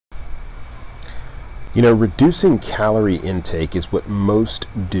Reducing calorie intake is what most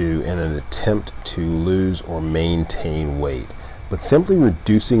do in an attempt to lose or maintain weight. But simply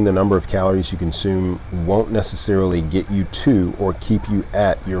reducing the number of calories you consume won't necessarily get you to or keep you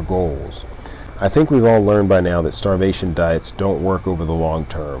at your goals. I think we've all learned by now that starvation diets don't work over the long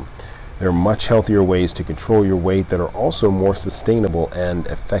term. There are much healthier ways to control your weight that are also more sustainable and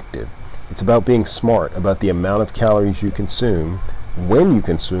effective. It's about being smart about the amount of calories you consume, when you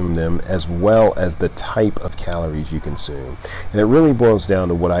consume them, as well as the type of calories you consume. And it really boils down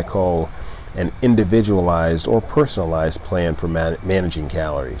to what I call an individualized or personalized plan for managing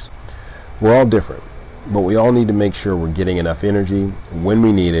calories. We're all different, but we all need to make sure we're getting enough energy when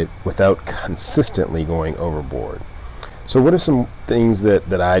we need it without consistently going overboard. So what are some things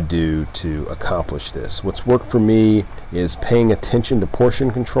that I do to accomplish this? What's worked for me is paying attention to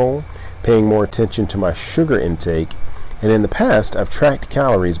portion control, paying more attention to my sugar intake. And in the past, I've tracked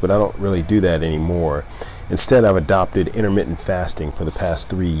calories, but I don't really do that anymore. Instead, I've adopted intermittent fasting for the past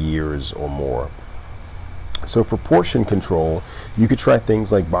 3 years or more. So for portion control, you could try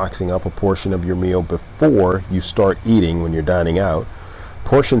things like boxing up a portion of your meal before you start eating when you're dining out.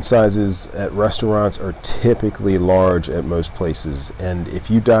 Portion sizes at restaurants are typically large at most places, and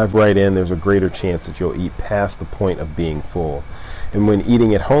if you dive right in, there's a greater chance that you'll eat past the point of being full. And when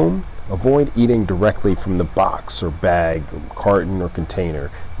eating at home, avoid eating directly from the box or bag, or carton or container.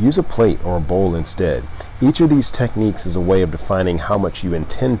 Use a plate or a bowl instead. Each of these techniques is a way of defining how much you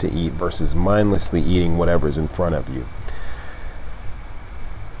intend to eat versus mindlessly eating whatever's in front of you.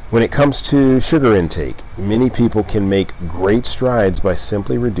 When it comes to sugar intake, many people can make great strides by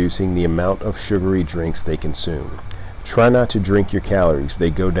simply reducing the amount of sugary drinks they consume. Try not to drink your calories. They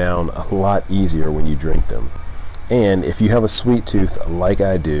go down a lot easier when you drink them. And if you have a sweet tooth like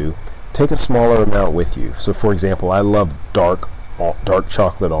I do, take a smaller amount with you. So for example, I love dark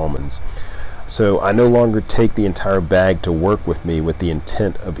chocolate almonds. So I no longer take the entire bag to work with me with the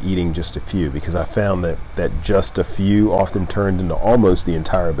intent of eating just a few, because I found that just a few often turned into almost the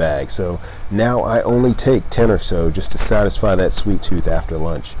entire bag. So now I only take 10 or so just to satisfy that sweet tooth after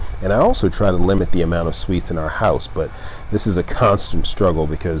lunch. And I also try to limit the amount of sweets in our house, but this is a constant struggle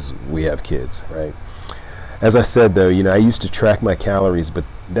because we have kids, right? As I said though, I used to track my calories, but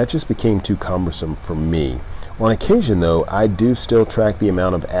that just became too cumbersome for me. On occasion though, I do still track the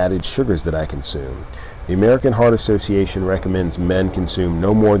amount of added sugars that I consume. The American Heart Association recommends men consume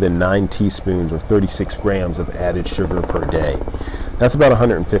no more than 9 teaspoons or 36 grams of added sugar per day. That's about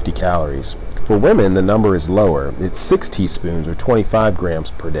 150 calories. For women, the number is lower. It's 6 teaspoons or 25 grams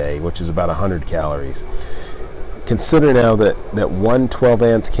per day, which is about 100 calories. Consider now that one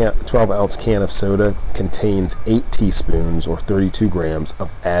 12-ounce can of soda contains 8 teaspoons or 32 grams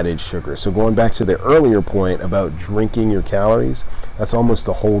of added sugar. So going back to the earlier point about drinking your calories, that's almost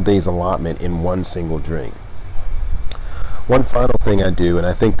the whole day's allotment in one single drink. One final thing I do, and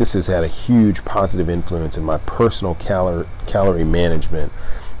I think this has had a huge positive influence in my personal calorie management,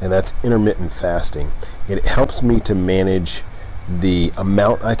 and that's intermittent fasting. It helps me to manage the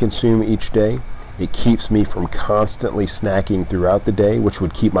amount I consume each day. It keeps me from constantly snacking throughout the day, which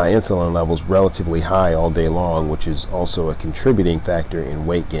would keep my insulin levels relatively high all day long, which is also a contributing factor in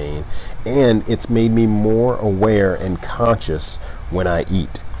weight gain. And it's made me more aware and conscious when I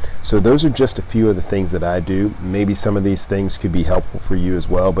eat. So those are just a few of the things that I do. Maybe some of these things could be helpful for you as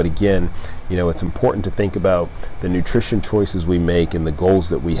well. But again, it's important to think about the nutrition choices we make and the goals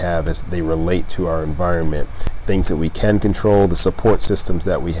that we have as they relate to our environment, things that we can control, the support systems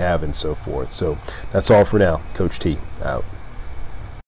that we have, and so forth. So that's all for now. Coach T, out.